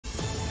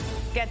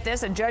Get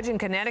this, a judge in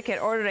Connecticut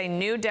ordered a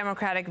new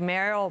Democratic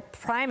mayoral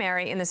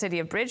primary in the city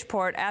of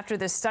Bridgeport after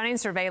this stunning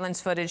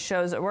surveillance footage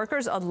shows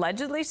workers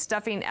allegedly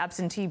stuffing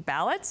absentee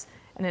ballots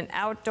in an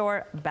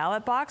outdoor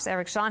ballot box.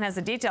 Eric Shawn has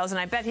the details, and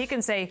I bet he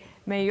can say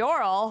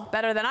mayoral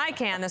better than I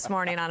can this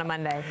morning on a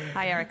Monday.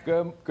 Hi, Eric.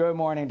 Good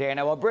morning,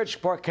 Dana. Well,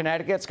 Bridgeport,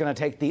 Connecticut's going to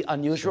take the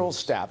unusual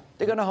step.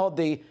 They're going to hold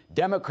the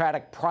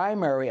Democratic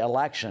primary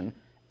election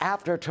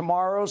after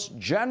tomorrow's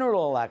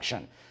general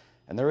election.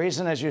 And the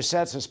reason, as you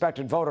said,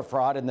 suspected voter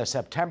fraud in the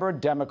September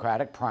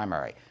Democratic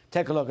primary.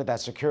 Take a look at that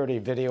security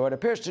video. It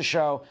appears to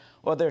show,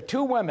 well, there are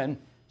two women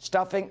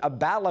stuffing a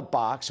ballot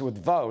box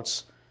with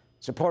votes.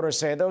 Supporters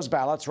say those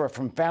ballots were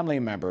from family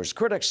members.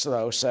 Critics,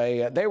 though,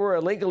 say they were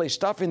illegally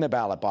stuffing the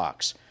ballot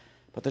box.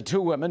 But the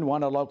two women,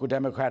 one a local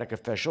Democratic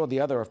official, the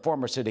other a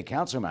former city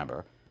council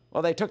member,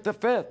 well, they took the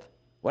fifth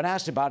when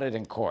asked about it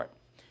in court.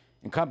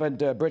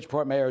 Incumbent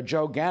Bridgeport Mayor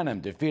Joe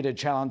Ganim defeated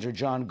challenger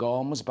John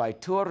Gomes by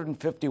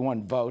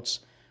 251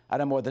 votes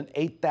out of more than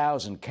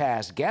 8,000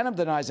 cast. Ganim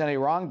denies any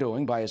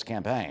wrongdoing by his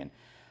campaign.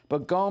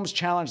 But Gomes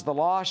challenged the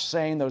loss,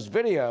 saying those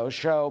videos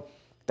show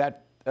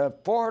that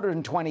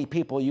 420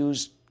 people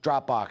used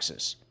drop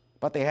boxes,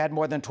 but they had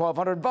more than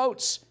 1,200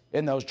 votes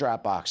in those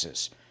drop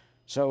boxes.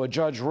 So a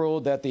judge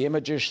ruled that the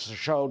images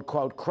showed,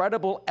 quote,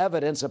 credible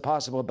evidence of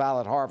possible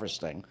ballot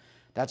harvesting.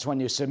 That's when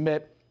you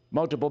submit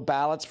multiple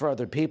ballots for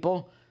other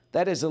people.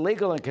 That is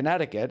illegal in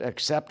Connecticut,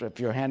 except if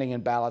you're handing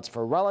in ballots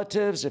for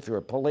relatives, if you're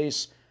a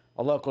police,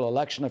 a local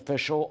election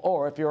official,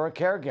 or if you're a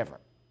caregiver.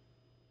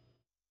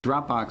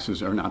 Drop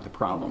boxes are not the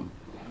problem.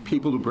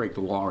 People who break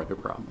the law are the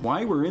problem.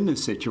 Why we're in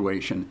this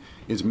situation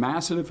is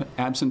massive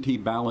absentee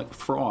ballot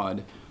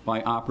fraud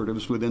by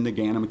operatives within the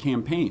Ganim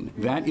campaign.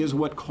 That is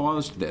what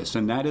caused this,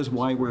 and that is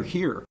why we're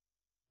here.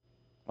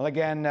 Well,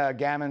 again,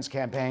 Gammon's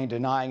campaign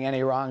denying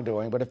any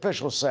wrongdoing, but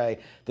officials say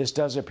this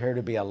does appear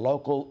to be a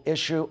local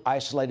issue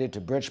isolated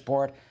to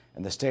Bridgeport,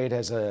 and the state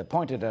has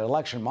appointed an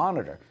election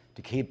monitor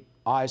to keep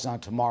eyes on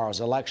tomorrow's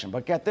election.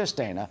 But get this,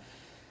 Dana.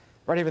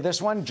 Ready for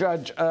this one?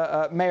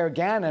 Mayor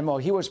Ganim, well,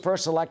 he was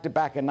first elected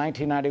back in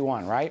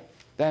 1991, right?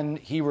 Then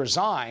he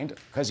resigned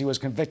because he was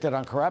convicted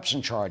on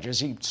corruption charges.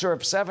 He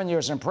served 7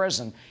 years in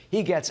prison.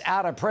 He gets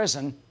out of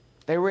prison.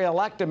 They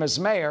reelect him as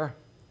mayor.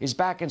 He's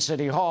back in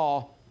City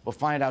Hall. We'll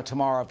find out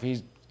tomorrow if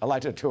he's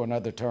elected to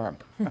another term.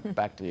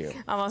 Back to you.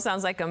 Almost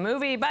sounds like a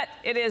movie, but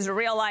it is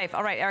real life.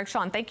 All right, Eric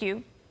Shawn, thank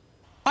you.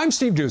 I'm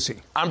Steve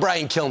Ducey. I'm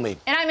Brian Kilmeade.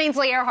 And I'm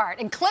Ainsley Earhart.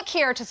 And click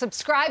here to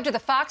subscribe to the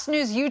Fox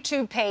News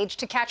YouTube page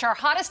to catch our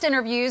hottest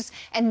interviews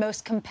and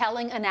most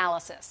compelling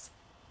analysis.